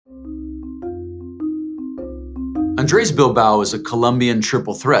Andres Bilbao is a Colombian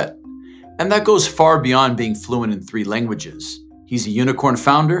triple threat, and that goes far beyond being fluent in 3 languages. He's a unicorn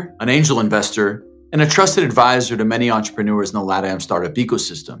founder, an angel investor, and a trusted advisor to many entrepreneurs in the LATAM startup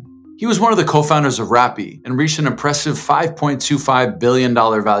ecosystem. He was one of the co-founders of Rappi and reached an impressive $5.25 billion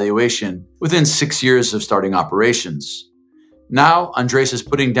valuation within 6 years of starting operations. Now, Andres is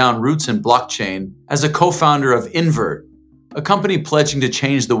putting down roots in blockchain as a co-founder of Invert, a company pledging to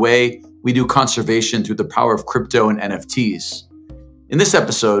change the way we do conservation through the power of crypto and NFTs. In this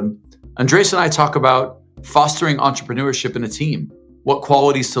episode, Andres and I talk about fostering entrepreneurship in a team, what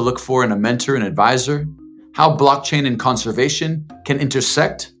qualities to look for in a mentor and advisor, how blockchain and conservation can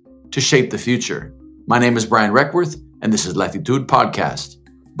intersect to shape the future. My name is Brian Reckworth, and this is Latitude Podcast.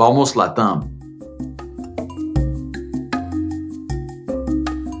 Vamos Latam.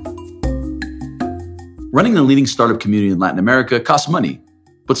 Running the leading startup community in Latin America costs money,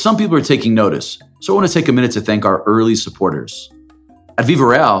 but some people are taking notice, so I want to take a minute to thank our early supporters. At Viva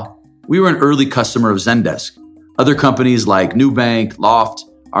Real, we were an early customer of Zendesk. Other companies like Nubank, Loft,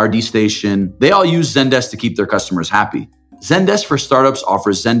 RD Station, they all use Zendesk to keep their customers happy. Zendesk for Startups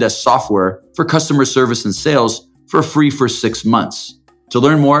offers Zendesk software for customer service and sales for free for 6 months. To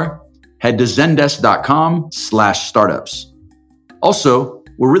learn more, head to zendesk.com/startups. Also,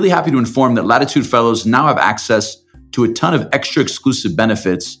 we're really happy to inform that Latitude Fellows now have access to a ton of extra exclusive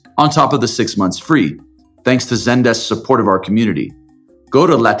benefits on top of the 6 months free, thanks to Zendesk's support of our community. Go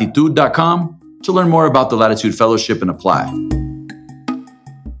to latitude.com to learn more about the Latitude Fellowship and apply.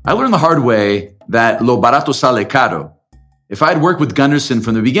 I learned the hard way that lo barato sale caro. If I'd worked with Gunderson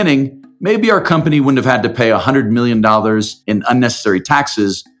from the beginning, maybe our company wouldn't have had to pay $100 million in unnecessary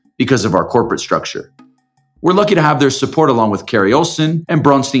taxes because of our corporate structure. We're lucky to have their support along with Carrie Olson and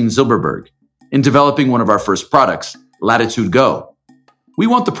Bronstein Zilberberg in developing one of our first products, Latitude Go. We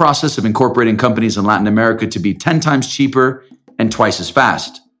want the process of incorporating companies in Latin America to be 10 times cheaper and twice as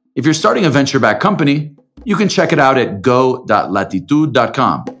fast. If you're starting a venture-backed company, you can check it out at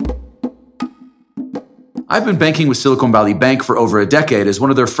go.latitude.com. I've been banking with Silicon Valley Bank for over a decade as one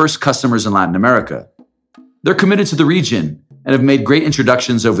of their first customers in Latin America. They're committed to the region and have made great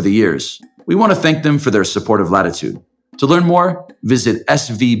introductions over the years. We want to thank them for their support of Latitude. To learn more, visit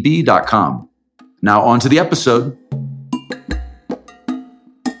svb.com. Now on to the episode.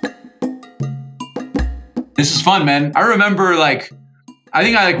 This is fun, man. I remember I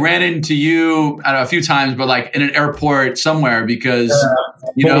ran into you a few times, but in an airport somewhere because,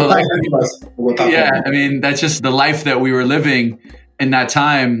 that's just the life that we were living in that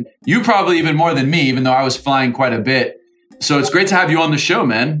time. You probably even more than me, even though I was flying quite a bit. So it's great to have you on the show,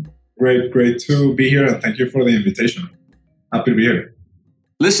 man. Great to be here. And thank you for the invitation. Happy to be here.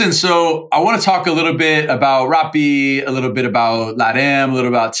 Listen, so I want to talk a little bit about Rappi, a little bit about LATAM, a little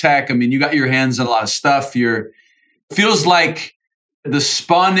about tech. I mean, you got your hands on a lot of stuff. Feels like the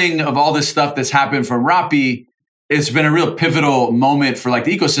spawning of all this stuff that's happened from Rappi, it's been a real pivotal moment for the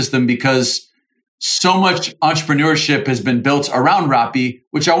ecosystem because so much entrepreneurship has been built around Rappi,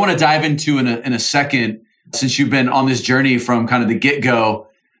 which I want to dive into in a second, since you've been on this journey from kind of the get-go.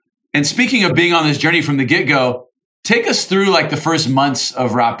 And speaking of being on this journey from the get-go, take us through the first months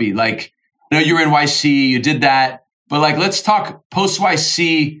of Rappi. I know you were in YC, you did that, but let's talk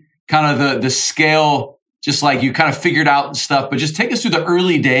post-YC, kind of the scale, just you kind of figured out stuff, but just take us through the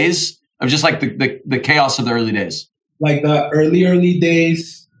early days of just the chaos of the early days. The early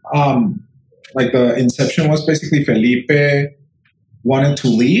days, the inception was basically Felipe wanted to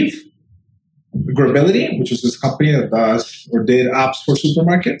leave Grability, which is this company that does or did apps for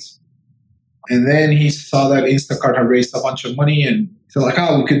supermarkets. And then he saw that Instacart had raised a bunch of money and he said we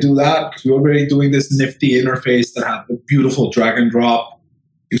could do that because we were already doing this nifty interface that had the beautiful drag and drop.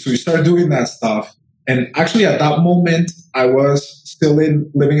 So we started doing that stuff. And actually at that moment, I was still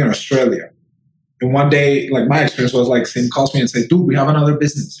living in Australia. And one day, my experience was Sim calls me and said, dude, we have another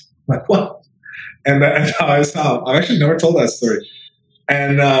business. I'm like, what? And I've actually never told that story.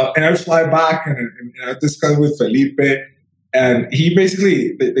 And I fly back and I discussed with Felipe. And he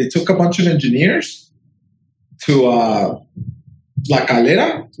basically, they took a bunch of engineers to La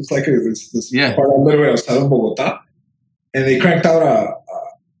Calera. It's this part a little bit outside of Bogota. And they cranked out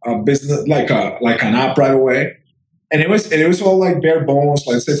a business, an app right away. And it was all bare bones.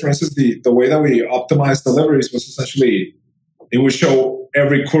 Say, for instance, the way that we optimized deliveries was essentially, it would show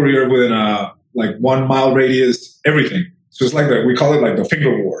every courier within a 1 mile radius, everything. So it's we call it the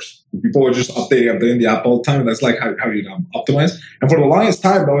finger wars. People are just updating the app all the time. And that's how you optimize. And for the longest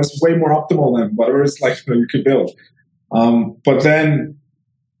time, that was way more optimal than whatever it's you could build. But then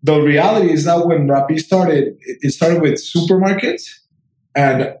the reality is that when Rappi started, it started with supermarkets.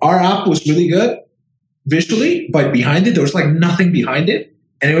 And our app was really good. visually, but behind it, there was like nothing behind it.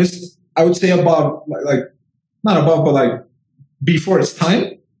 And it was, I would say, about like not above, but like before its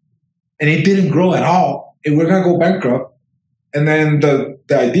time. And it didn't grow at all. And we're going to go bankrupt. And then the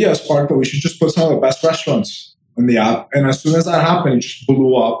idea sparked that we should just put some of the best restaurants on the app. And as soon as that happened, it just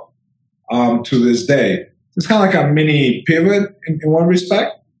blew up to this day. It's kind of like a mini pivot in one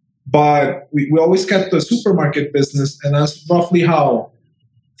respect. But we always kept the supermarket business. And that's roughly how,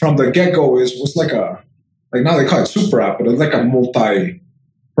 from the get-go, it was like now they call it super app, but it's like a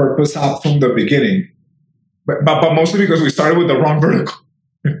multi-purpose app from the beginning. But mostly because we started with the wrong vertical.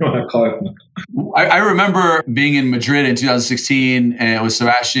 I remember being in Madrid in 2016 and with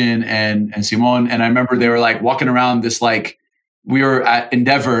Sebastian and Simon. And I remember they were like walking around this, like, we were at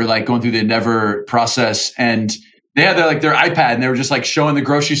Endeavor, like going through the Endeavor process, and they had their iPad and they were just like showing the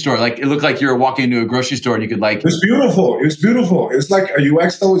grocery store. Like it looked like you were walking into a grocery store and you could like. It was beautiful. It was beautiful. It was like a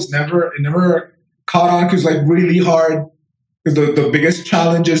UX that was never caught on because like really hard. Because the biggest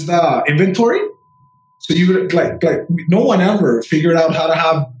challenge is the inventory. So you like no one ever figured out how to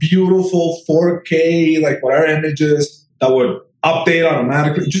have beautiful 4K, like whatever images that would update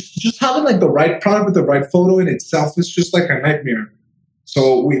automatically. Just having like the right product with the right photo in itself is just like a nightmare.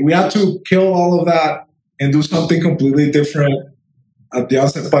 So we had to kill all of that and do something completely different at the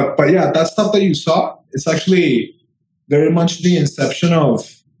outset. But yeah, that stuff that you saw, it's actually very much the inception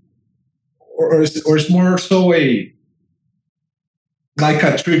of, or it's more so like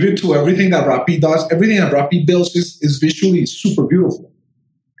a tribute to everything that Rappi does. Everything that Rappi builds is visually super beautiful.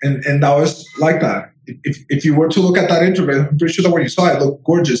 And that was like that. If you were to look at that interview, I'm pretty sure that when you saw it looked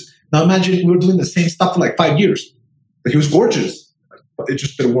gorgeous. Now imagine we were doing the same stuff for like 5 years. Like it was gorgeous, but it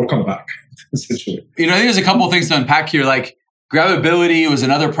just didn't work on back, essentially. I think there's a couple of things to unpack here. Like Grabability was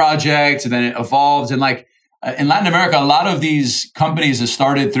another project, and then it evolved. And like in Latin America, a lot of these companies have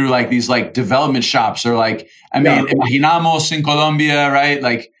started through like these like development shops, or like, Imaginamos in Colombia, right?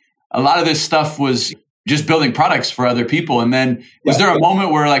 Like a lot of this stuff was just building products for other people. And then was there a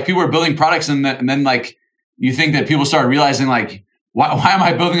moment where like people were building products and then like you think that people started realizing like, why am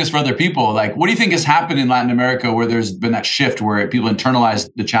I building this for other people? Like, what do you think has happened in Latin America where there's been that shift where people internalize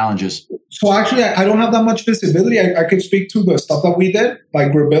the challenges? So actually, I don't have that much visibility. I could speak to the stuff that we did.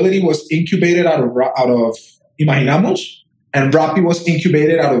 Like Grabability was incubated out of Imaginamos, and Rappi was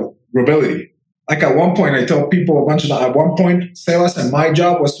incubated out of Grabability. Like at one point, I tell people a bunch of that. At one point, Sebas and my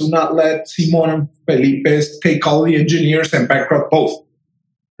job was to not let Simon and Felipe take all the engineers and bankrupt both.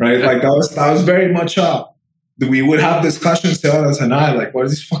 Right? Like that was very much we would have discussions, Sebas and I, like, what are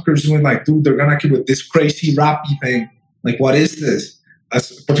these fuckers doing? Like, dude, they're gonna keep with this crazy Rappi thing. Like, what is this?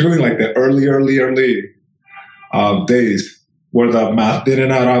 That's particularly like the early days where the math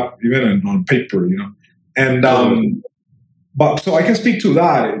didn't add up even on paper, And but so I can speak to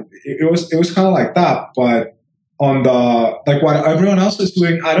that. It was kind of like that, but on the like what everyone else is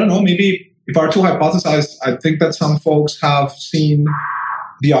doing, I don't know. Maybe if I were to hypothesize, I think that some folks have seen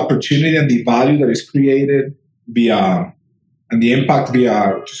the opportunity and the value that is created via and the impact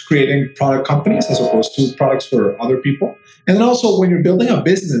via just creating product companies as opposed to products for other people. And then also when you're building a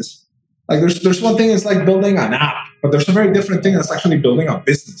business, like there's one thing that's like building an app, but there's a very different thing that's actually building a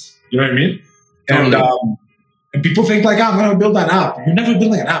business. You know what I mean? Totally. And people think like, I'm going to build an app. You're never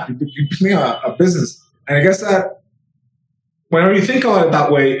building an app. You're building a business. And I guess that whenever you think about it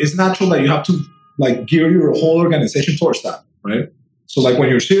that way, it's natural that you have to like gear your whole organization towards that, right? So like when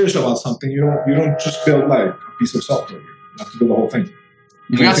you're serious about something, you don't just build like a piece of software. You have to build the whole thing.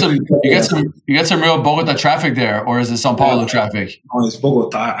 You got some real Bogota traffic there, or is it Sao Paulo traffic? No, it's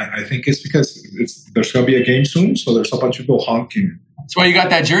Bogota. I think it's because there's going to be a game soon, so there's a bunch of people honking. That's why you got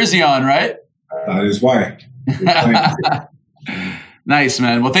that jersey on, right? That is why. Nice,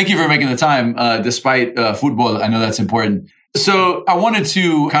 man. Well, thank you for making the time, despite football. I know that's important. So I wanted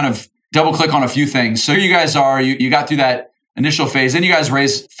to kind of double click on a few things. So here you guys are, you got through that initial phase, then you guys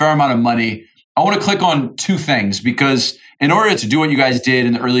raised a fair amount of money. I want to click on two things because in order to do what you guys did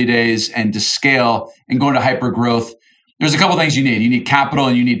in the early days and to scale and go into hyper growth, there's a couple things you need. You need capital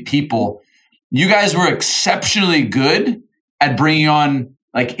and you need people. You guys were exceptionally good at bringing on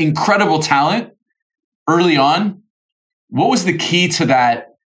like incredible talent early on. What was the key to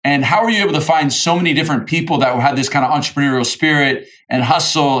that? And how were you able to find so many different people that had this kind of entrepreneurial spirit and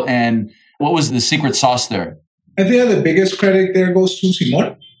hustle? And what was the secret sauce there? I think the biggest credit there goes to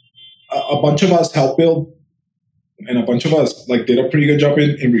Simon. A bunch of us helped build, and a bunch of us like did a pretty good job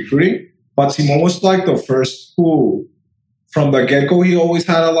in recruiting. But Simon was like the first who, from the get-go, he always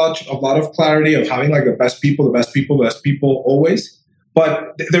had a lot of clarity of having like the best people always.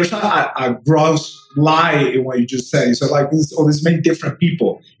 But there's not a gross lie in what you just said. You said like all these many different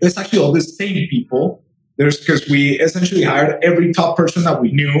people. It's actually all the same people Because we essentially hired every top person that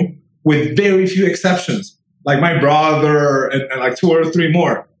we knew with very few exceptions. Like my brother and like 2 or 3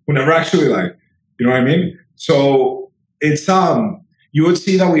 more who never actually like, you know what I mean? So it's, you would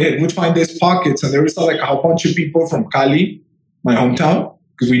see that we would find these pockets, and there was like a whole bunch of people from Cali, my hometown,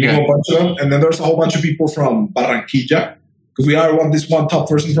 because we knew a bunch of them. And then there's a whole bunch of people from Barranquilla, because we hired this one top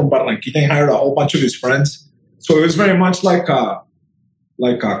person from Barranquilla and hired a whole bunch of his friends. So it was very much like a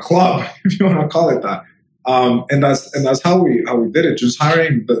club, if you want to call it that. And that's how we did it, just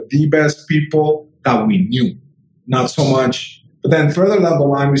hiring the best people that we knew, not so much. But then further down the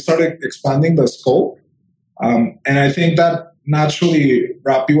line, we started expanding the scope. And I think that naturally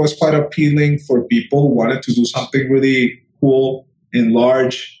Rappi was quite appealing for people who wanted to do something really cool and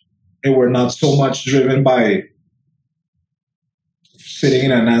large, and were not so much driven by sitting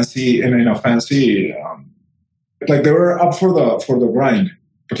in a fancy, like they were up for the grind.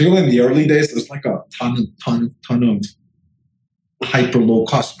 Particularly in the early days, there's like a ton of hyper low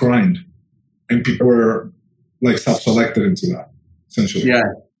cost grind, and people were like self-selected into that, essentially. Yeah.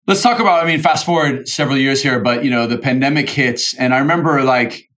 Let's talk about, fast forward several years here, but the pandemic hits, and I remember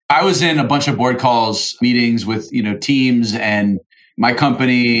like I was in a bunch of board calls, meetings with, teams and my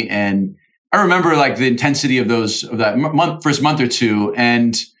company, and I remember like the intensity of that first month or two.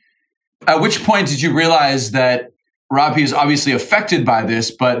 And at which point did you realize that Rappi is obviously affected by this,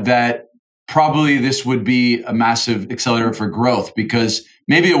 but that probably this would be a massive accelerator for growth, because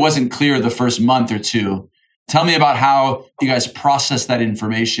maybe it wasn't clear the first month or two. Tell me about how you guys processed that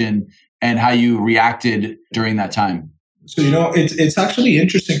information and how you reacted during that time. So, it's actually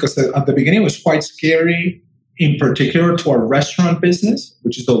interesting, because at the beginning it was quite scary, in particular to our restaurant business,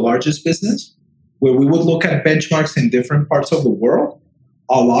 which is the largest business, where we would look at benchmarks in different parts of the world.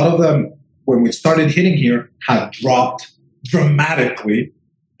 A lot of them, when we started hitting here, had dropped dramatically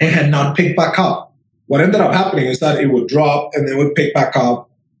and had not picked back up. What ended up happening is that it would drop and then would pick back up.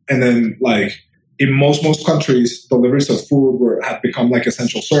 And then like in most countries, deliveries of food had become like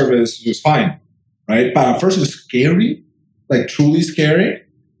essential service. It was fine, right? But at first it was scary, like truly scary.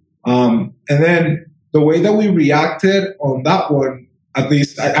 And then the way that we reacted on that one, at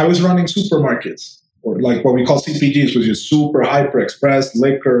least I was running supermarkets, or like what we call CPGs, which is super, hyper, express,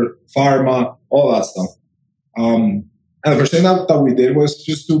 liquor, pharma, all that stuff. And the first thing that we did was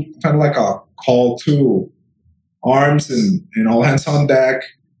just do kind of like a call to arms and all hands on deck,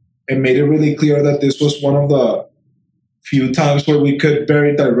 and made it really clear that this was one of the few times where we could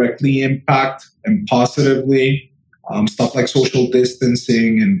very directly impact and positively stuff like social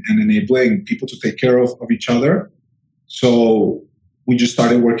distancing and enabling people to take care of each other. So we just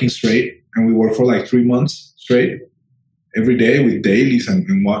started working straight. And we worked for like 3 months straight, every day with dailies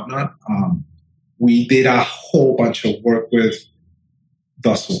and whatnot. We did a whole bunch of work with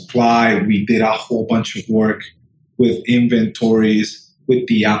the supply. We did a whole bunch of work with inventories, with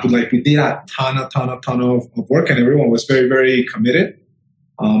the app. Like we did a ton of work, and everyone was very, very committed.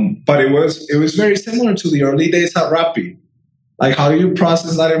 But it was very similar to the early days at Rappi. Like, how do you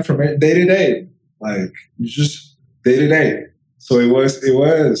process that information day to day? Like, just day to day. So it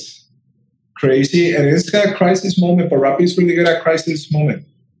was crazy, and it's got a crisis moment, but Rappi is really good at crisis moment,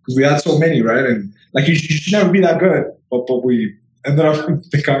 because we had so many, right? And like you should never be that good, but we ended up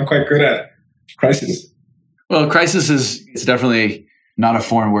becoming quite good at crisis. Well, crisis it's definitely not a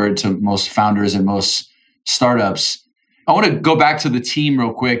foreign word to most founders and most startups. I want to go back to the team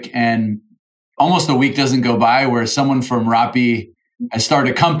real quick, and almost a week doesn't go by where someone from Rappi has started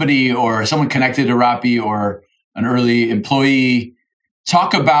a company, or someone connected to Rappi, or an early employee.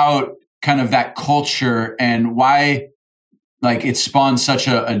 Talk about kind of that culture and why like it spawned such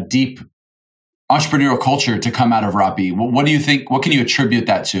a deep entrepreneurial culture to come out of Rappi. What do you think? What can you attribute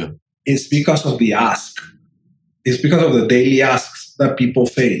that to? It's because of the ask. It's because of the daily asks that people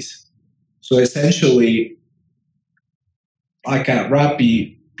face. So essentially, like at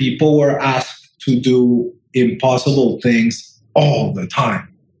Rappi, people were asked to do impossible things all the time.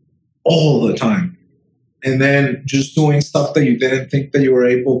 And then just doing stuff that you didn't think that you were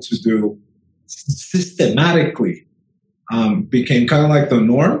able to do systematically became kind of like the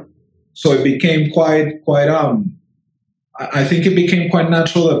norm. So it became quite I think it became quite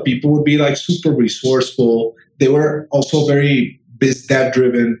natural that people would be like super resourceful. They were also very biz dev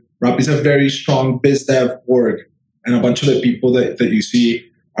driven. Rappi's a very strong biz dev org, and a bunch of the people that you see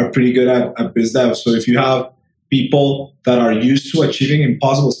are pretty good at biz dev. So if you have people that are used to achieving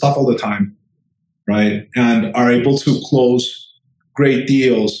impossible stuff all the time, right, and are able to close great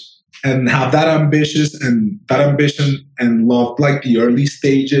deals and have that ambition and love like the early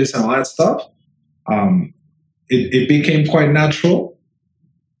stages and all that stuff, it became quite natural.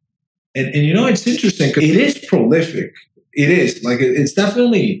 And it's interesting because it is prolific. It is like it's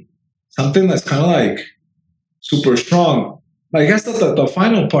definitely something that's kind of like super strong. But I guess that the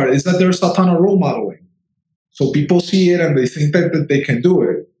final part is that there's a ton of role modeling. So people see it and they think that they can do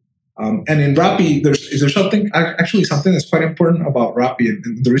it. And in Rappi, there's something that's quite important about Rappi.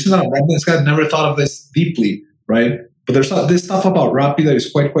 And the reason that I'm writing this, I've never thought of this deeply, right? But there's this stuff about Rappi that is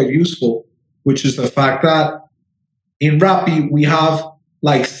quite useful, which is the fact that in Rappi we have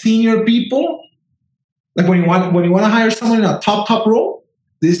like senior people. Like when you want to hire someone in a top role,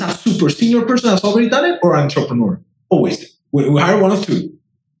 this is a super senior person that's already done it or an entrepreneur. Always. We hire one of two.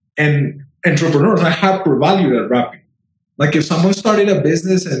 And entrepreneurs are hyper-valued at Rappi. Like if someone started a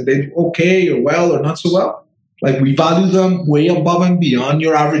business and they did okay or well or not so well, like we value them way above and beyond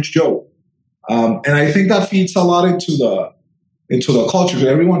your average Joe. And I think that feeds a lot into the culture because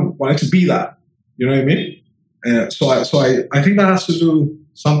everyone wanted to be that. You know what I mean? So I think that has to do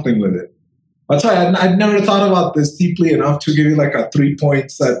something with it. That's why I'd never thought about this deeply enough to give you like a 3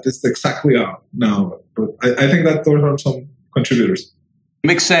 points that is exactly out now. But I think that those are some contributors.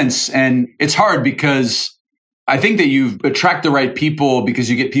 Makes sense. And it's hard because I think that you attract the right people because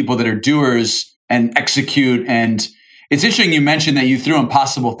you get people that are doers and execute. And it's interesting you mentioned that you threw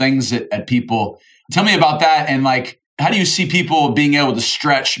impossible things at people. Tell me about that. And like, how do you see people being able to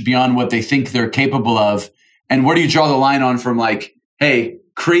stretch beyond what they think they're capable of? And where do you draw the line on from like, hey,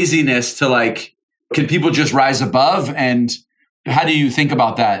 craziness to like, can people just rise above? And how do you think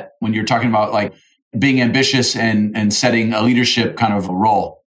about that when you're talking about like being ambitious and setting a leadership kind of a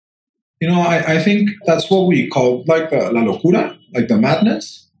role? I think that's what we call like la locura, like the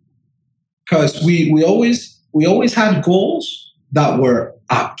madness. Because we always had goals that were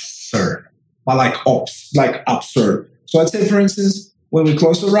absurd, but like absurd. So let's say, for instance, when we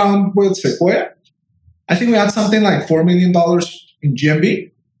closed a round with Sequoia, I think we had something like $4 million in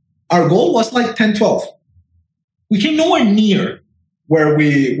GMV. Our goal was like 10, 12. We came nowhere near where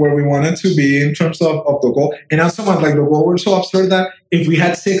we wanted to be in terms of the goal. And now someone like the goal was so absurd that if we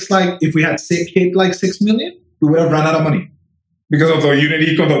had hit like 6 million, we would have run out of money because of the unit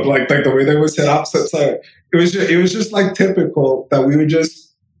econ, like the way they were set up. So it was just like typical that we would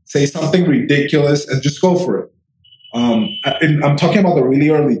just say something ridiculous and just go for it. I'm talking about the really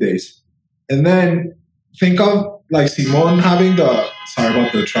early days. And then think of like Simon having sorry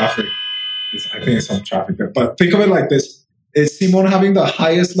about the traffic. I think it's some traffic there, but think of it like this. Is Simon having the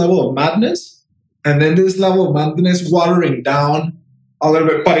highest level of madness, and then this level of madness watering down a little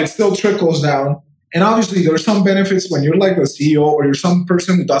bit, but it still trickles down. And obviously, there are some benefits when you're like the CEO or you're some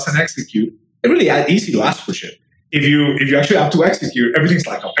person who doesn't execute. It's really easy to ask for shit. If you actually have to execute, everything's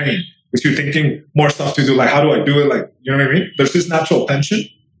like a pain because you're thinking more stuff to do. Like, how do I do it? Like, you know what I mean? There's this natural tension.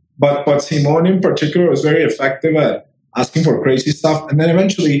 But Simon in particular was very effective at asking for crazy stuff, and then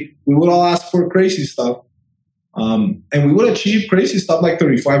eventually we would all ask for crazy stuff. And we would achieve crazy stuff like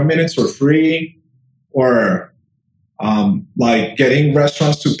 35 minutes for free or like getting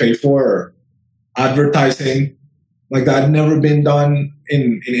restaurants to pay for advertising. Like that had never been done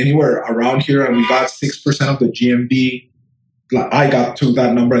in anywhere around here. And we got 6% of the GMV. Like I got to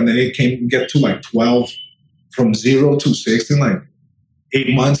that number and then it get to like 12 from 0 to 6 in like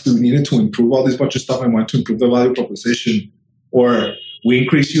 8 months. We needed to improve all this bunch of stuff and wanted to improve the value proposition. Or we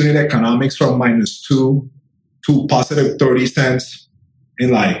increased unit economics from -2 to positive 30 cents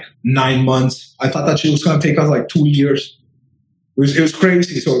in like 9 months. I thought that shit was going to take us like 2 years. It was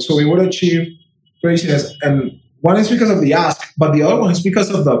crazy. So we would achieve craziness. And one is because of the ask, but the other one is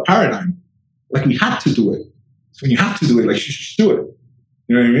because of the paradigm. Like we had to do it. So when you have to do it, like you should do it.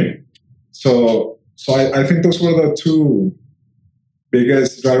 You know what I mean? So I think those were the two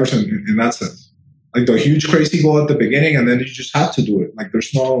biggest drivers in that sense. Like the huge crazy goal at the beginning, and then you just had to do it. Like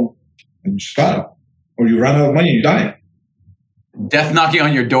there's no, and you just gotta. Or you run out of money and you die. Death knocking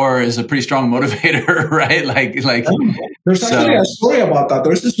on your door is a pretty strong motivator, right? Like. There's actually a story about that.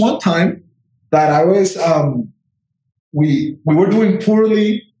 There's this one time that I was, we were doing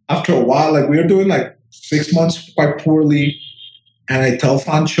poorly after a while. Like we were doing like 6 months quite poorly. And I tell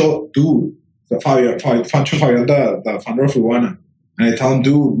Fancho, dude, Fancho Fabian, the founder of Urbana. And I tell him,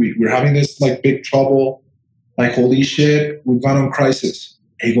 dude, we're having this like big trouble. Like, holy shit, we've gone on crisis.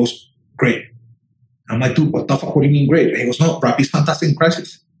 And he goes, great. I'm like, dude, what the fuck? What do you mean great? And he goes, no, Rappi's fantastic in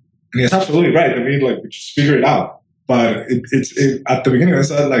crisis. And he's absolutely right. I mean, like, we just figure it out. But it's at the beginning, I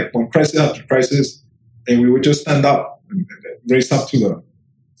said, like, one crisis after crisis, and we would just stand up and race up to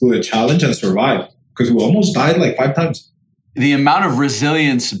the challenge and survive. Because we almost died like 5 times. The amount of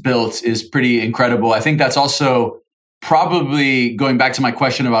resilience built is pretty incredible. I think that's also probably going back to my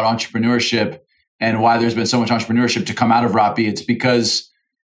question about entrepreneurship and why there's been so much entrepreneurship to come out of Rappi. It's because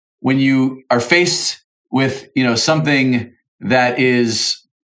when you are faced with, something that is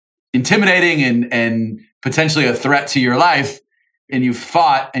intimidating and potentially a threat to your life, and you've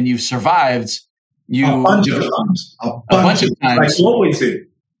fought and you've survived, a bunch of times. Like you always did.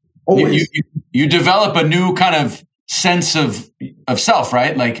 Always. You develop a new kind of sense of self,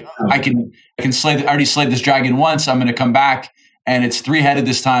 right? Like I can I already slayed this dragon once. I'm going to come back, and it's 3-headed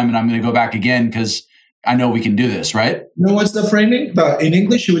this time, and I'm going to go back again because I know we can do this, right? You know what's the framing? In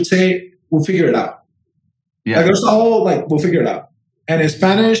English, you would say, "We'll figure it out." Yeah. Like there's a whole we'll figure it out. And in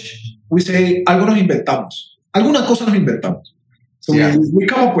Spanish, we say, "Algo nos inventamos." Alguna cosa nos inventamos. So we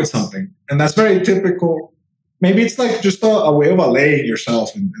come up with something, and that's very typical. Maybe it's like just a way of allaying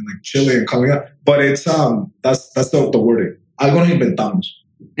yourself and like chilling and coming up. But it's that's the wording. Algo nos inventamos.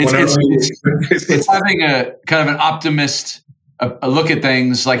 It's having a kind of an optimist a look at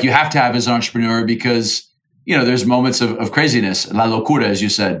things like you have to have as an entrepreneur, because there's moments of craziness, la locura, as you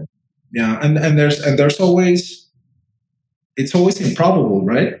said. Yeah, and there's always, it's always improbable,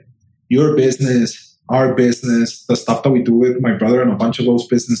 right? Your business, our business, the stuff that we do with my brother and a bunch of those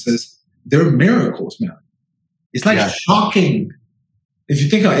businesses, they're miracles, man. It's like shocking. If you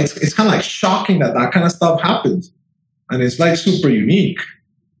think of it, it's kind of like shocking that kind of stuff happens. And it's like super unique.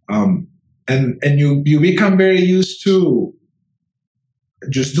 And you become very used to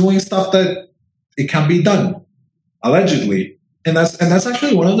just doing stuff that it can be done, allegedly. And that's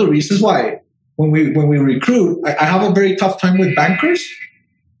actually one of the reasons why when we recruit, I have a very tough time with bankers,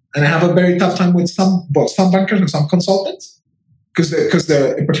 and I have a very tough time with some bankers and some consultants, because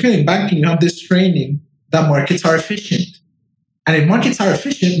particularly in banking, you have this training that markets are efficient, and if markets are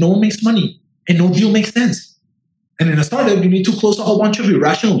efficient, no one makes money and no deal makes sense. And in a startup, you need to close a whole bunch of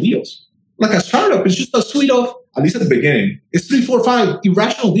irrational deals. Like a startup is just a suite of, at least at the beginning, it's 3, 4, 5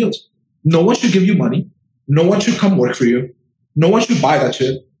 irrational deals. No one should give you money. No one should come work for you. No one should buy that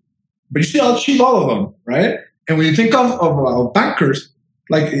shit. But you still achieve all of them, right? And when you think of bankers,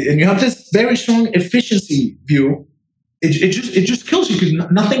 and you have this very strong efficiency view, it just kills you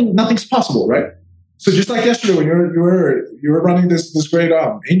because nothing's possible, right? So just like yesterday when you were running this great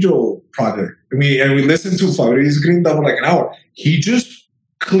angel project, and we listened to Fabrice Grinda for like an hour, he just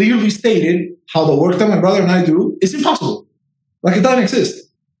clearly stated how the work that my brother and I do is impossible. Like it doesn't exist.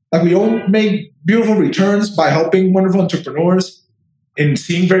 Like we don't make beautiful returns by helping wonderful entrepreneurs and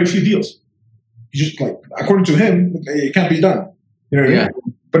seeing very few deals. You just according to him, it can't be done. You know what I mean?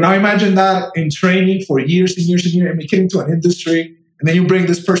 But now imagine that in training for years and years and years, and we get into an industry, and then you bring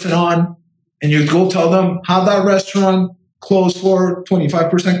this person on, and you go tell them, have that restaurant close for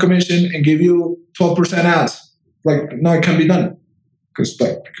 25% commission and give you 12% ads. No, it can't be done. Because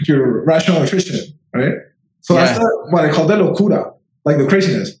you're rational and efficient, right? So that's what I call the locura, the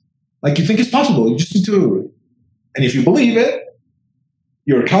craziness. You think it's possible, you just need to, and if you believe it,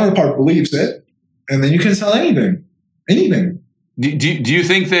 your counterpart believes it, and then you can sell anything. Do you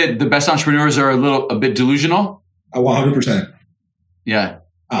think that the best entrepreneurs are a bit delusional? 100%. Yeah.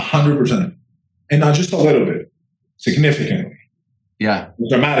 100%. And not just a little bit, significantly. Yeah.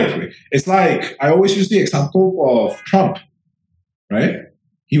 Dramatically. It's like, I always use the example of Trump, right?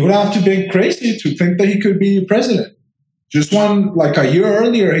 He would have to be crazy to think that he could be president. Just a year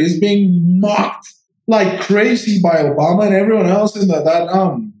earlier, he's being mocked like crazy by Obama and everyone else in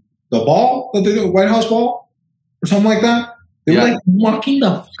the ball that they do, White House ball or something like that. They were mocking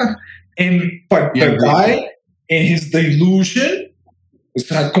the fuck. But the guy in his delusion was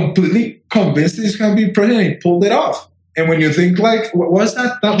completely convinced he's going to be president. He pulled it off. And when you think what was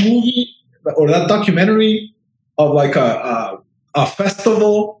that movie or that documentary of a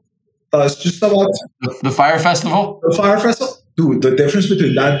festival that's just about the Fire Festival? The Fire Festival? Dude, the difference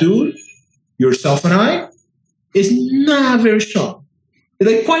between that dude, yourself, and I is not very strong.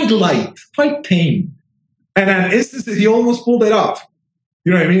 It's quite light, quite tame. And at instances, he almost pulled it off.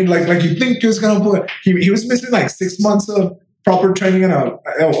 You know what I mean? You think he was going to pull it. He was missing 6 months of proper training and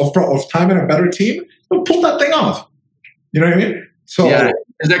of time and a better team. He'll pull that thing off. You know what I mean? So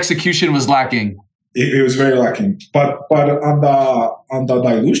his execution was lacking. It was very lacking. But on the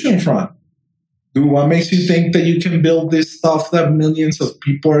dilution front, dude, what makes you think that you can build this stuff that millions of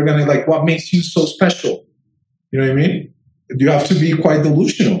people are going to what makes you so special? You know what I mean? You have to be quite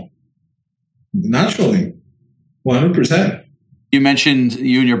delusional. Naturally. 100%. You mentioned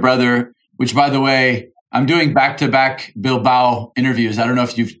you and your brother, which, by the way, I'm doing back-to-back Bilbao interviews. I don't know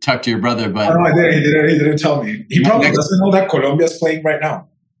if you've talked to your brother, but... No, I didn't. He didn't tell me. He probably doesn't know that Colombia's playing right now.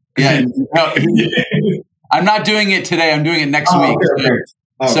 Yeah. I'm not doing it today. I'm doing it next week.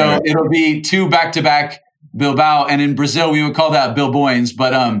 Okay. So it'll be 2 back-to-back Bilbao. And in Brazil, we would call that Bilboins,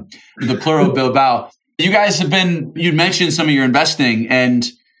 but the plural Bilbao. You guys you mentioned some of your investing, and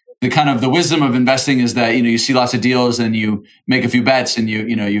the kind of the wisdom of investing is that, you see lots of deals and you make a few bets and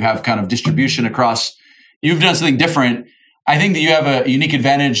you have kind of distribution across. You've done something different. I think that you have a unique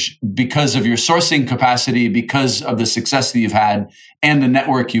advantage because of your sourcing capacity, because of the success that you've had and the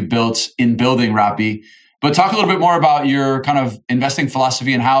network you've built in building Rappi. But talk a little bit more about your kind of investing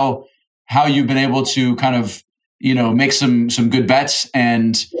philosophy and how you've been able to kind of, make some good bets,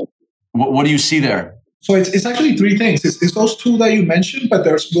 and what do you see there? So it's actually three things. It's those two that you mentioned, but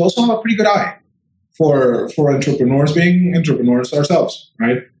we also have a pretty good eye for entrepreneurs being entrepreneurs ourselves,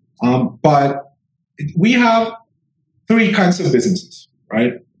 right? But we have three kinds of businesses,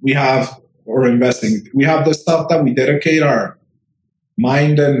 right? Or investing. We have the stuff that we dedicate our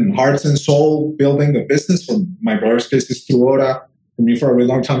mind and hearts and soul building the business. For my brother's case, it's Truora. For me, for a really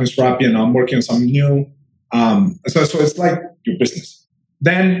long time, it's Rappi, and I'm working on something new. So it's like your business.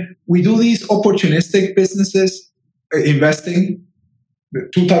 Then we do these opportunistic businesses, investing.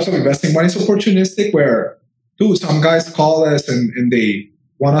 Two types of investing. One is opportunistic, where some guys call us and they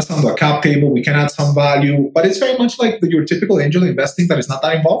want us on the cap table. We can add some value, but it's very much like your typical angel investing that is not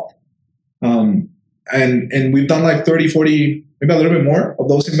that involved. And we've done like 30, 40, maybe a little bit more of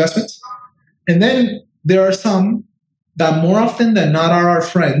those investments. And then there are some that more often than not are our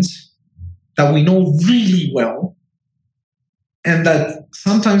friends that we know really well, and that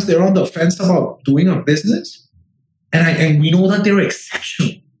sometimes they're on the fence about doing a business. And we know that they're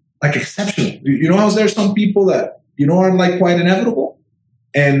exceptional. You know how there's some people that, are like quite inevitable?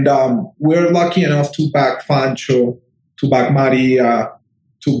 And we're lucky enough to back Fancho, to back Maria,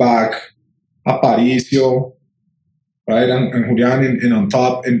 to back Aparicio, right? And Julian in on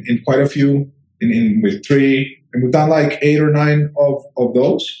top, and quite a few with three. And we've done like 8 or 9 of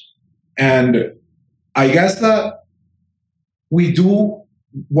those. And I guess that we do,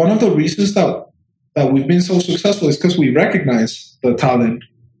 one of the reasons that we've been so successful is because we recognize the talent.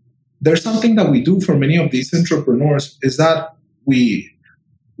 There's something that we do for many of these entrepreneurs is that we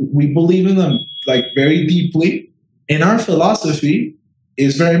believe in them like very deeply. And our philosophy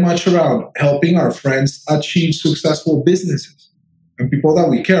is very much around helping our friends achieve successful businesses and people that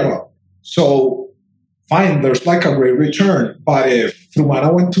we care about. So fine, there's like a great return. But if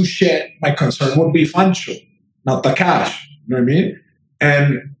Frumana went to shit, my concern would be Fancho, not the cash. You know what I mean?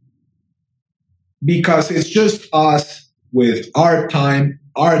 And because it's just us with our time,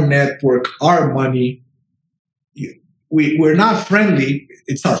 our network, our money, we're not friendly.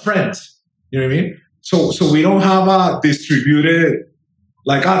 It's our friends. You know what I mean? So we don't have a distributed,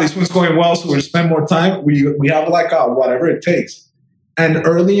 like, this one's going well, so we'll spend more time. We have like a whatever it takes. And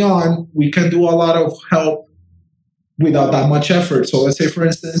early on, we can do a lot of help without that much effort. So let's say, for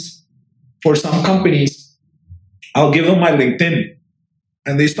instance, for some companies, I'll give them my LinkedIn,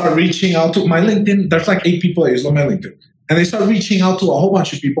 and they start reaching out to my LinkedIn. There's like 8 people that use my LinkedIn, and they start reaching out to a whole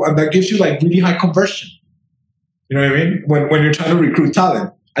bunch of people, and that gives you like really high conversion. You know what I mean? When you're trying to recruit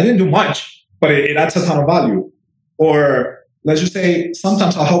talent, I didn't do much, but it adds a ton of value. Or let's just say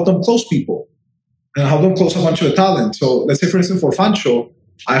sometimes I'll help them close people, and I'll help them close a bunch of talent. So let's say, for instance, for Fancho,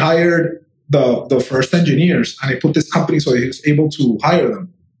 I hired the first engineers, and I put this company so he was able to hire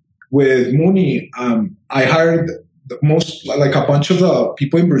them. With Mooney, I hired a bunch of the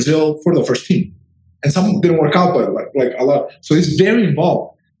people in Brazil for the first team. And some didn't work out, but like a lot. So he's very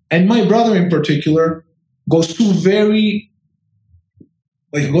involved. And my brother in particular goes to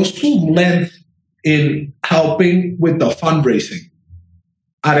length in helping with the fundraising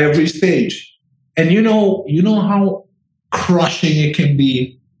at every stage. And you know how crushing it can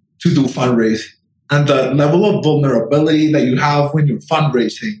be to do fundraising, and the level of vulnerability that you have when you're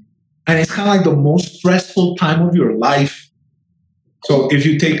fundraising. And it's kind of like the most stressful time of your life. So if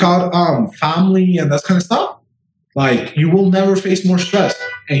you take out family and that kind of stuff, like, you will never face more stress.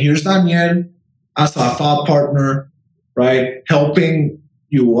 And here's Daniel as a thought partner, right? Helping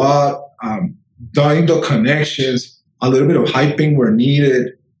you out, doing the connections, a little bit of hyping where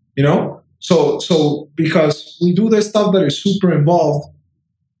needed, So because we do this stuff that is super involved,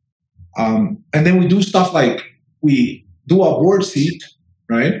 and then we do stuff like we do a board seat,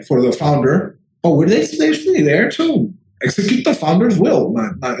 right, for the founder, but we're basically there to execute the founder's will.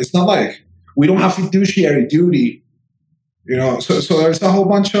 It's not like we don't have fiduciary duty, So there's a whole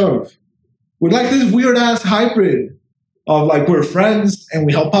bunch of, we're like this weird ass hybrid of like, we're friends and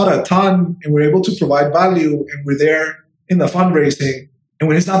we help out a ton and we're able to provide value and we're there in the fundraising. And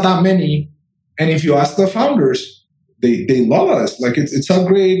when it's not that many, and if you ask the founders, they love us. Like, it's a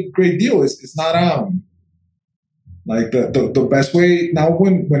great deal. It's not like the best way now.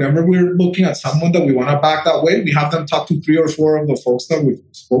 Whenever we're looking at someone that we want to back that way, we have them talk to 3 or 4 of the folks that we've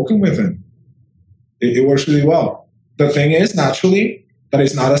spoken with, and it works really well. The thing is, naturally, that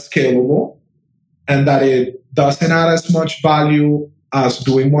it's not as scalable, and that it doesn't add as much value as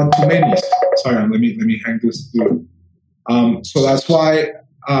doing one-to-many. Sorry, let me hang this through. So that's why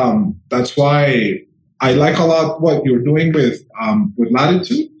I like a lot what you're doing with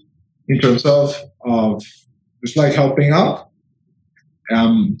Latitude in terms of just like helping out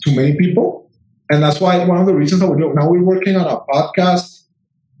to many people. And that's why one of the reasons that we're doing now, we're working on a podcast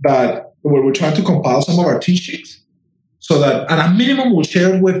where we're trying to compile some of our teachings so that at a minimum we'll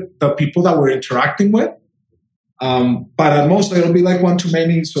share it with the people that we're interacting with. But at most it'll be like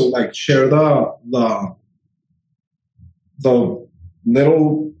one-to-many. So like share the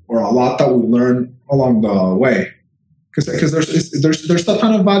little or a lot that we learn along the way. Because there's a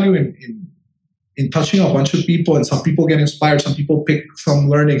ton of value in touching a bunch of people, and some people get inspired, some people pick some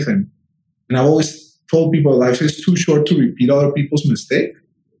learnings, and I've always told people life is too short to repeat other people's mistake.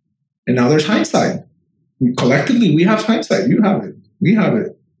 And now there's hindsight. Collectively, we have hindsight. You have it. We have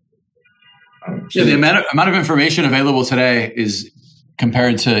it. The amount of information available today is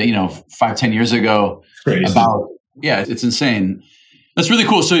compared to 5-10 years ago. Crazy. It's insane. That's really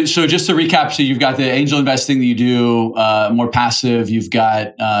cool. So just to recap, so you've got the angel investing that you do, more passive. You've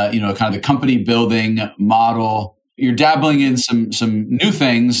got kind of the company building model. You're dabbling in some new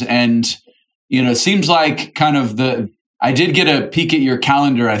things, and it seems like kind of I did get a peek at your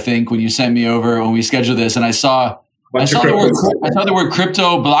calendar, I think, when you sent me over when we scheduled this, and I saw the word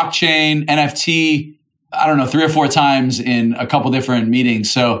crypto, blockchain, NFT, I don't know, 3 or 4 times in a couple different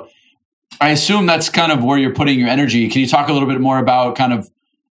meetings. So I assume that's kind of where you're putting your energy. Can you talk a little bit more about kind of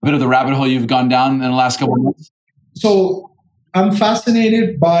a bit of the rabbit hole you've gone down in the last couple of months? So I'm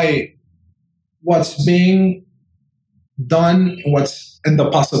fascinated by what's being done, and the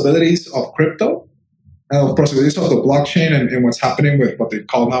possibilities of crypto, and the possibilities of the blockchain, and what's happening with what they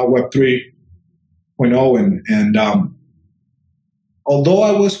call now Web 3.0. And although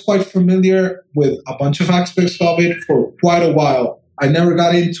I was quite familiar with a bunch of aspects of it for quite a while, I never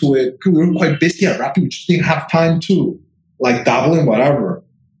got into it because we were quite busy at Rappi. We just didn't have time to like dabble in whatever.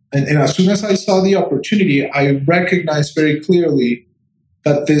 And as soon as I saw the opportunity, I recognized very clearly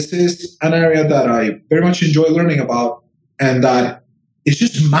that this is an area that I very much enjoy learning about, and that it's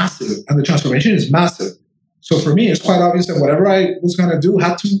just massive, and the transformation is massive. So for me, it's quite obvious that whatever I was going to do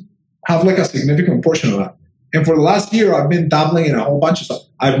had to have like a significant portion of that. And for the last year, I've been dabbling in a whole bunch of stuff.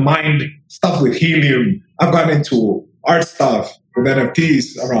 I've mined stuff with Helium. I've gotten into art stuff with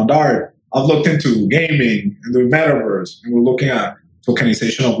NFTs around art. I've looked into gaming and the metaverse, and we're looking at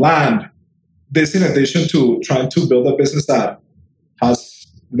tokenization of land. This in addition to trying to build a business that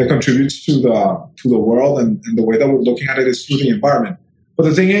contributes to the world, and the way that we're looking at it is through the environment. But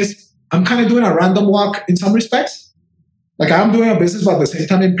the thing is, I'm kind of doing a random walk in some respects. Like I'm doing a business, but at the same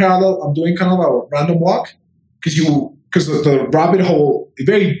time in parallel, I'm doing kind of a random walk because the rabbit hole is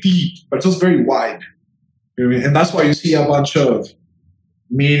very deep, but it's also very wide. You know what I mean? And that's why you see a bunch of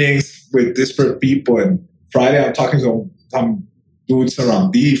meetings with disparate people. And Friday, I'm talking to some dudes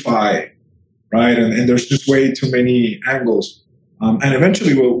around DeFi, right? And there's just way too many angles. And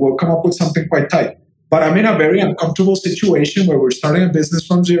eventually, we'll come up with something quite tight. But I'm in a very uncomfortable situation where we're starting a business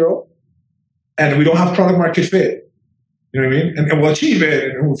from zero, and we don't have product market fit. You know what I mean? And we'll achieve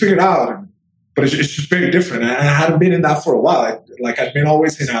it, and we'll figure it out. But it's just very different. And I hadn't been in that for a while. I've been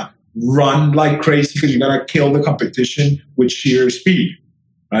always in a run like crazy because you gotta kill the competition with sheer speed,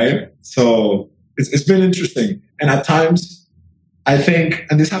 right? So it's been interesting. And at times, I think,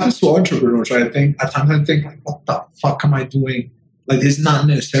 and this happens to all entrepreneurs, right? At times I think, like, what the fuck am I doing? Like, this is not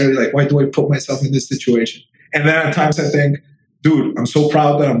necessarily, like, why do I put myself in this situation? And then at times I think, dude, I'm so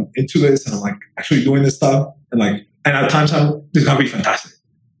proud that I'm into this and I'm like actually doing this stuff. And at times this is gonna be fantastic.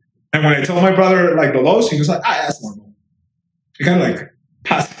 And when I tell my brother like the lows, he was like, that's normal. You kind of like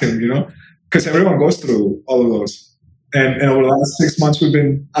pass him, because everyone goes through all of those. And over the last 6 months, we've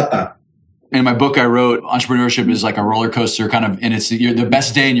been at that. In my book, I wrote entrepreneurship is like a roller coaster, kind of, and the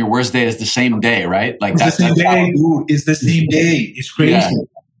best day and your worst day is the same day, right? Like it's the same day, dude. It's the same day. It's crazy. Yeah.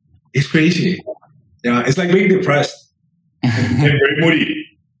 It's crazy. Yeah, it's like being depressed and very moody.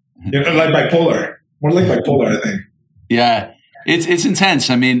 Like bipolar. More like bipolar, I think. Yeah, it's intense.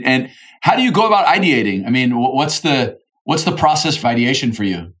 I mean, and how do you go about ideating? I mean, what's the process of ideation for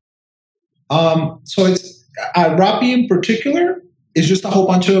you? So it's Rappi in particular is just a whole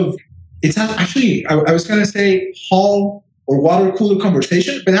bunch of. It's not actually, I was going to say hall or water cooler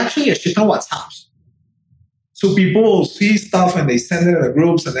conversation, but actually a shit ton of WhatsApps. So people will see stuff and they send it in the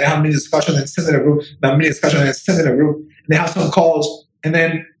groups and they have mini discussion and send it in a group, that mini discussion and send it in a group. And they have some calls and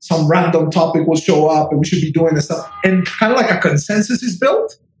then some random topic will show up and we should be doing this stuff. And kind of like a consensus is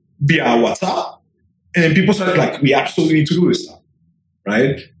built via WhatsApp. And then people start like, we absolutely need to do this stuff.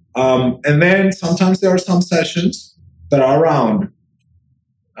 right? And then sometimes there are some sessions that are around.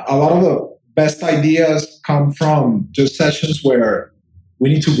 A lot of the best ideas come from just sessions where we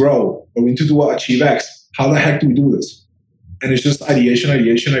need to grow or we need to achieve X. How the heck do we do this? And it's just ideation,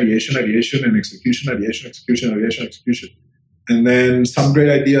 and execution. And then some great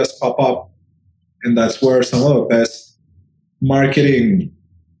ideas pop up. And that's where some of the best marketing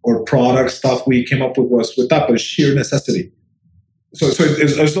or product stuff we came up with was with that, but sheer necessity. So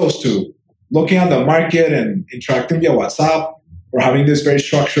it's those two. Looking at the market and interacting via WhatsApp or having this very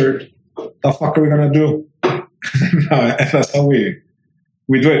structured, the fuck are we going to do? And that's how we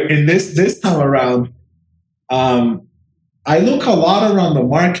do it. In this time around, I look a lot around the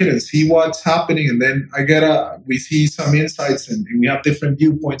market and see what's happening, and then we see some insights and we have different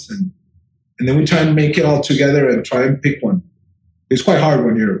viewpoints, and then we try and make it all together and try and pick one. It's quite hard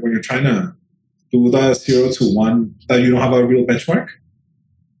when you're trying to do the 0 to 1 that you don't have a real benchmark,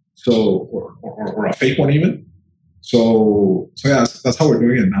 so or a fake one even. So yeah, that's how we're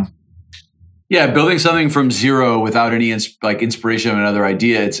doing it now. Yeah, building something from zero without any inspiration of another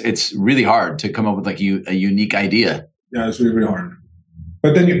idea, it's really hard to come up with a unique idea. Yeah, it's really, really hard.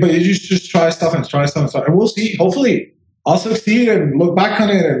 But you just try stuff and we'll see. Hopefully, I'll succeed and look back on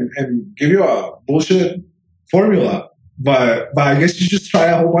it and give you a bullshit formula. But I guess you just try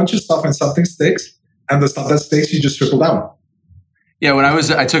a whole bunch of stuff and something sticks, and the stuff that sticks, you just trickle down. Yeah,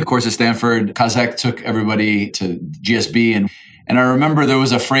 I took a course at Stanford. Kazek took everybody to GSB, and I remember there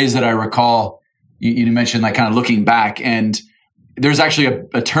was a phrase that I recall. You mentioned kind of looking back, and there's actually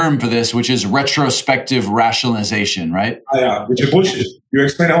a term for this, which is retrospective rationalization, right? Yeah, which is bullshit. You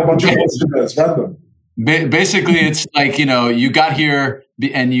explain a whole bunch of bullshit that's random. Basically, it's you got here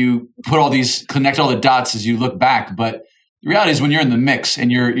and you connect all the dots as you look back. But the reality is when you're in the mix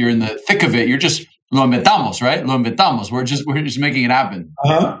and you're in the thick of it, you're just lo inventamos, right? Lo inventamos. We're just making it happen.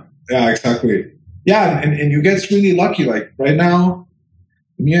 Yeah, exactly. Yeah, and you get really lucky. Like right now,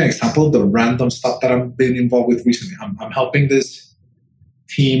 give me an example of the random stuff that I've been involved with recently. I'm helping this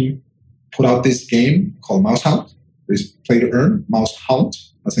team put out this game called Mouse Hunt. It's play to earn, Mouse Hunt,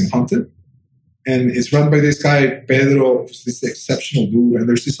 as in hunted. And it's run by this guy, Pedro, who's this exceptional dude. And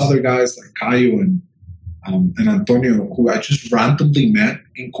there's these other guys like Caio and Antonio, who I just randomly met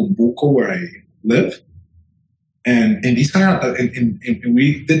in Cumbuco, where I live. And these kind of, and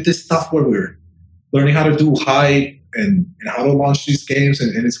we did this stuff where we're learning how to do high and how to launch these games.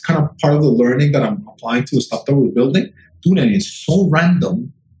 And it's kind of part of the learning that I'm applying to the stuff that we're building. Dude, and it's so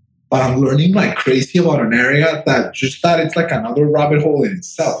random, but I'm learning like crazy about an area that it's like another rabbit hole in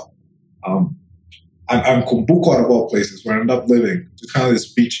itself. I'm Cumbuco, out of all places, where I end up living. It's kind of this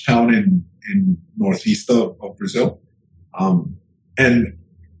beach town in northeast of Brazil. And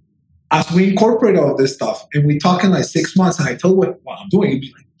as we incorporate all this stuff, and we talk in 6 months, and I tell what I'm doing, you'd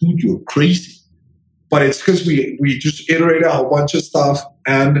be like, dude, you're crazy. But it's because we just iterated a whole bunch of stuff,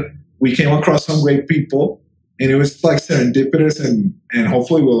 and we came across some great people. And it was serendipitous, and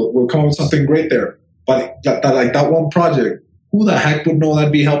hopefully we'll come up with something great there. But that one project, who the heck would know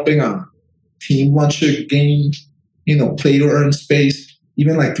that'd be helping a team launch a game, play to earn space,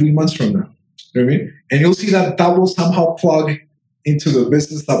 even 3 months from now. You know what I mean? And you'll see that will somehow plug into the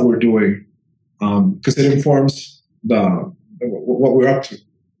business that we're doing, because it informs what we're up to.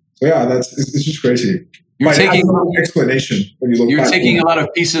 So yeah, it's just crazy. You're taking explanation when you look You're back. taking a lot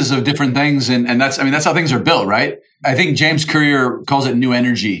of pieces of different things, and that's how things are built, right? I think James Courier calls it new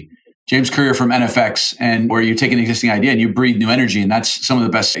energy. James Courier from NFX, and where you take an existing idea and you breathe new energy, and that's some of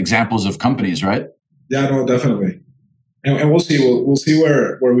the best examples of companies, right? Yeah, no, definitely. And we'll see. We'll see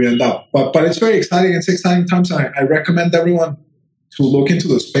where we end up. But it's very exciting. It's exciting times. I recommend everyone to look into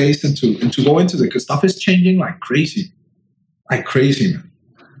the space and to go into it, because stuff is changing like crazy, man.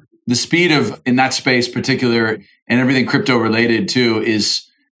 The speed in that space, particular, and everything crypto related too,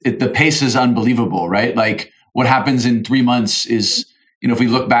 the pace is unbelievable, right? Like what happens in 3 months is, if we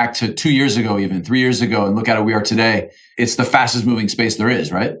look back to 2 years ago, even 3 years ago, and look at how we are today, it's the fastest moving space there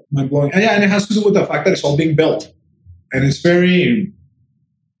is, right? Mind-blowing. Yeah, and it has to do with the fact that it's all being built. And it's very,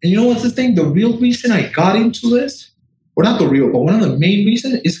 and you know what's the thing? The real reason I got into this, or not the real, but one of the main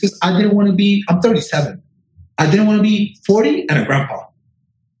reasons is because I didn't want to be, I'm 37. I didn't want to be 40 and a grandpa.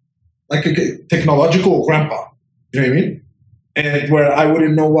 Like a technological grandpa. You know what I mean? And where I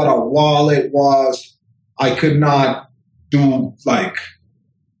wouldn't know what a wallet was. I could not do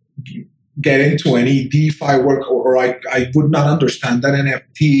get into any DeFi work, or I would not understand that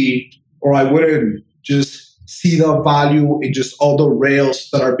NFT, or I wouldn't just see the value in just all the rails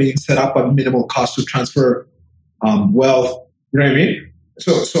that are being set up at minimal cost to transfer wealth. You know what I mean?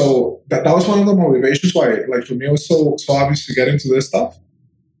 So that was one of the motivations why, like, for me, it was so obvious to get into this stuff.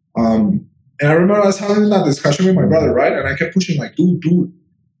 And I remember I was having that discussion with my brother, right? And I kept pushing, like, dude,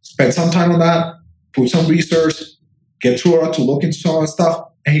 spend some time on that, put some research, get Tura to look into some of that stuff.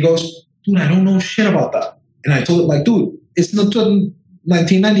 And he goes, dude, I don't know shit about that. And I told him, like, dude, it's not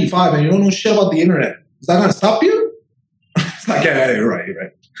 1995 and you don't know shit about the internet. Is that going to stop you? It's like, yeah, you're right.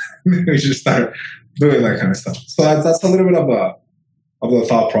 We should start doing that kind of stuff. So that's a little bit of the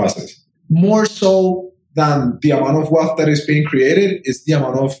thought process. More so than the amount of wealth that is being created is the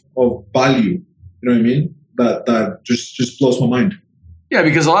amount of value. You know what I mean? That just blows my mind. Yeah,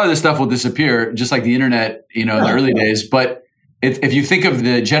 because a lot of this stuff will disappear, just like the internet, in the early days. But if you think of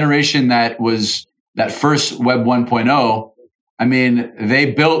the generation that was that first Web 1.0, I mean,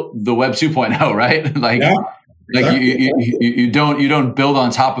 they built the Web 2.0, right? You don't build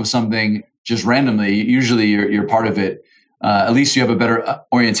on top of something just randomly. Usually, you're part of it. At least you have a better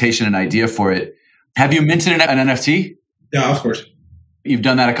orientation and idea for it. Have you minted an NFT? Yeah, of course. You've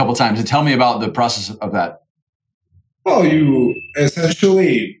done that a couple times. And tell me about the process of that. Well, you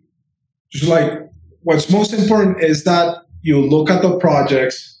essentially, just like, what's most important is that you look at the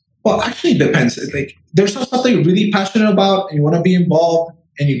projects. Well, actually, it depends. Like, there's some stuff that you're really passionate about and you want to be involved,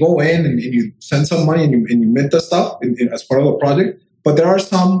 and you go in and you send some money and you mint the stuff as part of the project. But there are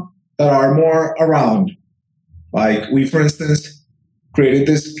some that are more around. Like, we, for instance, created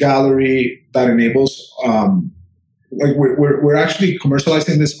this gallery that enables, we're actually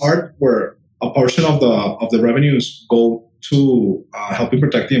commercializing this art where a portion of the revenues go to helping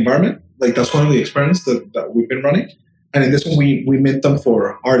protect the environment. Like, that's one of the experiments that we've been running. And in this one, we mint them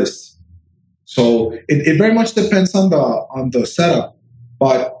for artists. So it very much depends on the setup.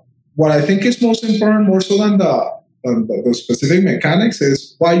 But what I think is most important, more so than the specific mechanics,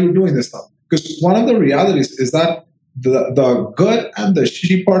 is why you're doing this stuff. Because one of the realities is that the good and the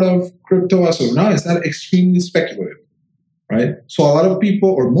shitty part of crypto as of now is that extremely speculative, right? So a lot of people,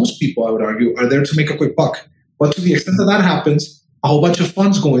 or most people, I would argue, are there to make a quick buck. But to the extent that happens, a whole bunch of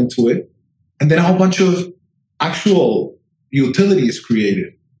funds go into it, and then a whole bunch of actual utility is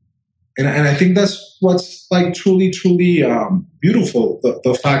created. And I think that's what's, like, truly beautiful.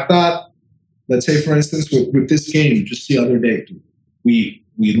 The fact that, let's say, for instance, with this game, just the other day, we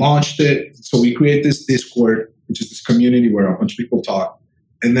launched it. So we create this Discord, which is this community where a bunch of people talk.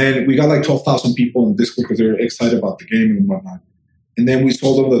 And then we got like 12,000 people in Discord because they're excited about the game and whatnot. And then we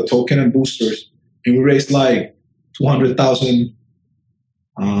sold them the token and boosters, and we raised like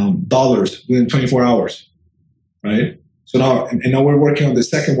 $200,000 within 24 hours, right? So now we're working on the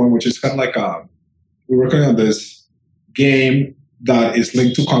second one, which is kind of like we're working on this game that is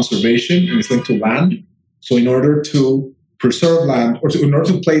linked to conservation and it's linked to land. So in order to preserve land, in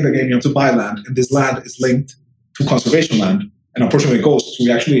order to play the game, you have to buy land, and this land is linked to conservation land. And unfortunately, it goes, so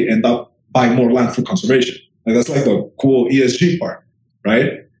we actually end up buying more land for conservation. And that's like the cool ESG part,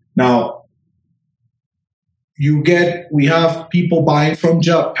 right? Now, we have people buying from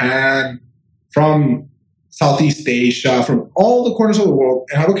Japan, from Southeast Asia, from all the corners of the world,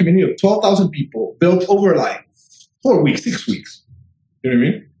 and have a community of 12,000 people built over like 4 weeks, 6 weeks. You know what I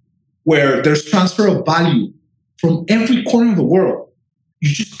mean? Where there's transfer of value from every corner of the world. You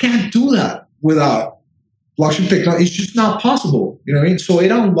just can't do that without blockchain technology. It's just not possible. You know what I mean? So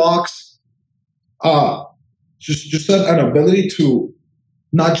it unlocks just an ability to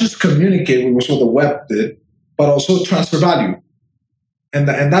not just communicate, which was what the web did, but also transfer value. And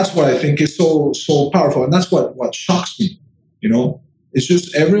that's what I think is so powerful. And that's what shocks me. You know, it's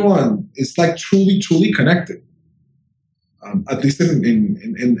just everyone is like truly connected, at least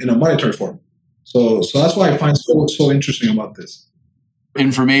in a monetary form. So that's why I find so interesting about this.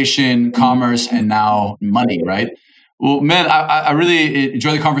 Information, commerce, and now money, right? Well, man, I really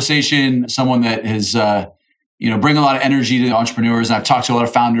enjoy the conversation. Someone that has, bring a lot of energy to entrepreneurs. And I've talked to a lot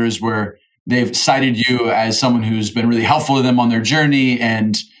of founders where they've cited you as someone who's been really helpful to them on their journey.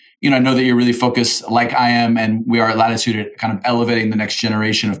 And, I know that you're really focused, like I am, and we are at Latitude, at kind of elevating the next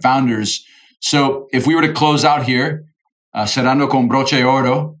generation of founders. So if we were to close out here, cerrando con broche de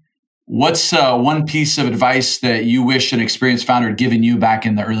oro, what's one piece of advice that you wish an experienced founder had given you back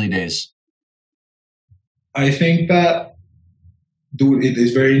in the early days? I think that, dude, it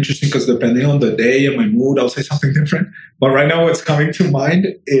is very interesting because depending on the day and my mood, I'll say something different. But right now what's coming to mind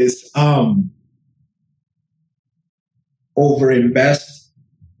is overinvest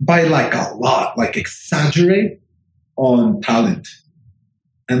by like a lot, like exaggerate on talent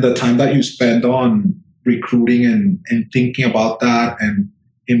and the time that you spend on recruiting and thinking about that and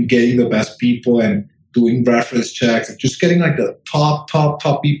in getting the best people and doing reference checks and just getting like the top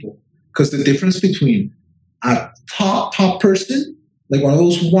people. Because the difference between a top person like one of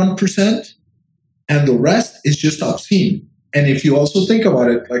those 1%, and the rest is just obscene. And if you also think about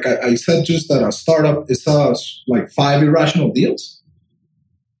it, like I said, just that a startup is like 5 irrational deals.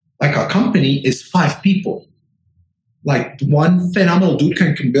 Like a company is 5 people. Like one phenomenal dude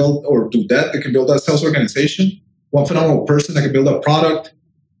can build or do that. They can build a sales organization. One phenomenal person that can build a product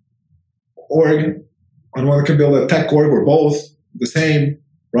org, and one that can build a tech org, or both the same,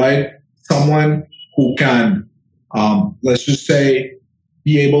 right? Someone who can, let's just say,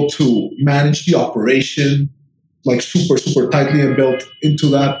 be able to manage the operation like super, super tightly and built into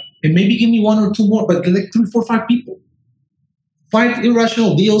that. And maybe give me 1 or 2 more, but like 3, 4, 5 people. 5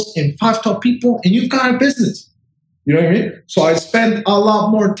 irrational deals and 5 top people, and you've got a business. You know what I mean? So I spent a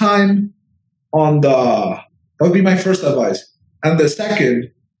lot more time on that would be my first advice. And the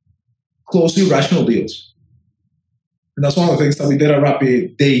second, close irrational deals. And that's one of the things that we did at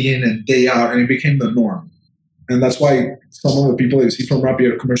Rappi day in and day out, and it became the norm. And that's why some of the people that you see from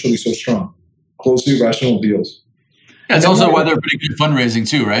Rappi are commercially so strong. Close irrational deals. Yeah, it's also why they're pretty good fundraising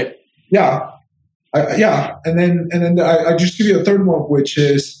too, right? Yeah. And then I just give you a third one, which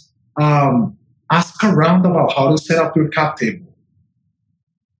is ask around about how to set up your cap table.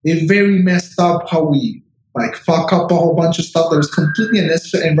 It's very messed up how we like fuck up a whole bunch of stuff that is completely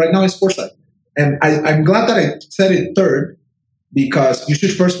unnecessary. And right now it's foresight. And I'm glad that I said it third, because you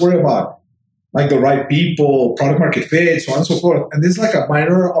should first worry about like the right people, product market fit, so on and so forth. And this is like a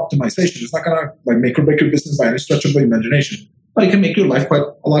minor optimization. It's not gonna like make or break your business by any stretch of the imagination. But it can make your life quite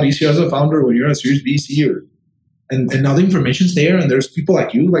a lot easier as a founder when you're in a Series B, C, and now the information's there, and there's people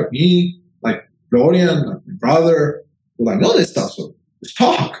like you, like me, like Florian, like my brother, who like know this stuff. So let's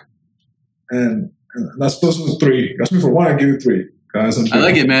talk. And those are the 3. You asked me for 1, I give you 3. Guys, I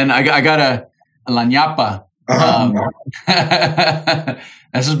like it, man. I got a La Ñapa.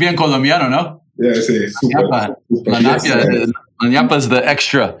 Eso es bien colombiano, ¿no? Yeah, sí. Super. La Ñapa is the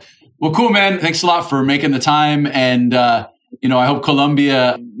extra. Well, cool, man. Thanks a lot for making the time. And, I hope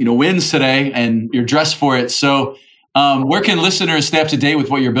Colombia, wins today and you're dressed for it. So where can listeners stay up to date with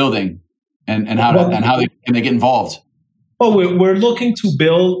what you're building and how can they get involved? Well, we're looking to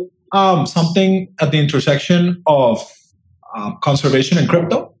build something at the intersection of conservation and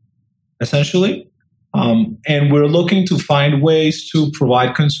crypto, essentially. And we're looking to find ways to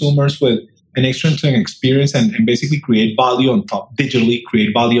provide consumers with an interesting experience and basically digitally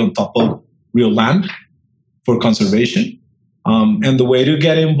create value on top of real land for conservation. And the way to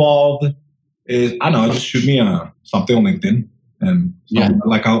get involved is, just shoot me something on LinkedIn. And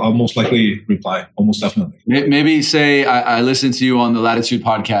I'll most likely reply, almost definitely. Maybe say I listened to you on the Latitude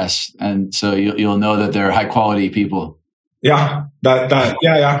podcast, and so you'll know that they're high quality people. Yeah,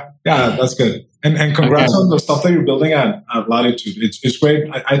 that's good. And congrats on the stuff that you're building at Latitude. It's great.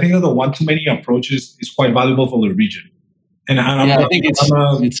 I think that the one-to-many approach is quite valuable for the region. And I'm going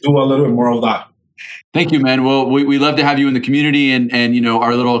to do a little bit more of that. Thank you, man. Well, we love to have you in the community, and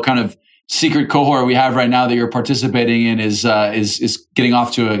our little kind of secret cohort we have right now that you're participating in is getting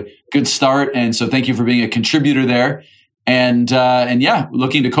off to a good start. And so thank you for being a contributor there. And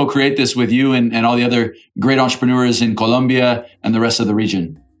looking to co-create this with you and all the other great entrepreneurs in Colombia and the rest of the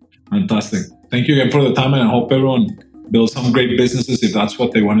region. Fantastic. Thank you again for the time, and I hope everyone builds some great businesses if that's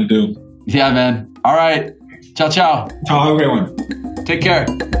what they want to do. Yeah, man. All right. Ciao, ciao. Ciao, have a great one. Take care.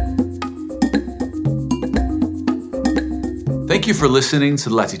 Thank you for listening to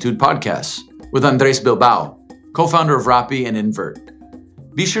the Latitude Podcast with Andres Bilbao, co-founder of Rappi and Invert.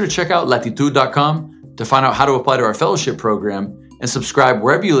 Be sure to check out latitude.com to find out how to apply to our fellowship program, and subscribe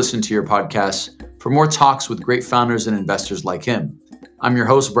wherever you listen to your podcasts for more talks with great founders and investors like him. I'm your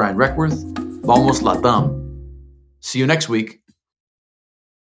host, Brian Reckworth. Vamos Latam. See you next week.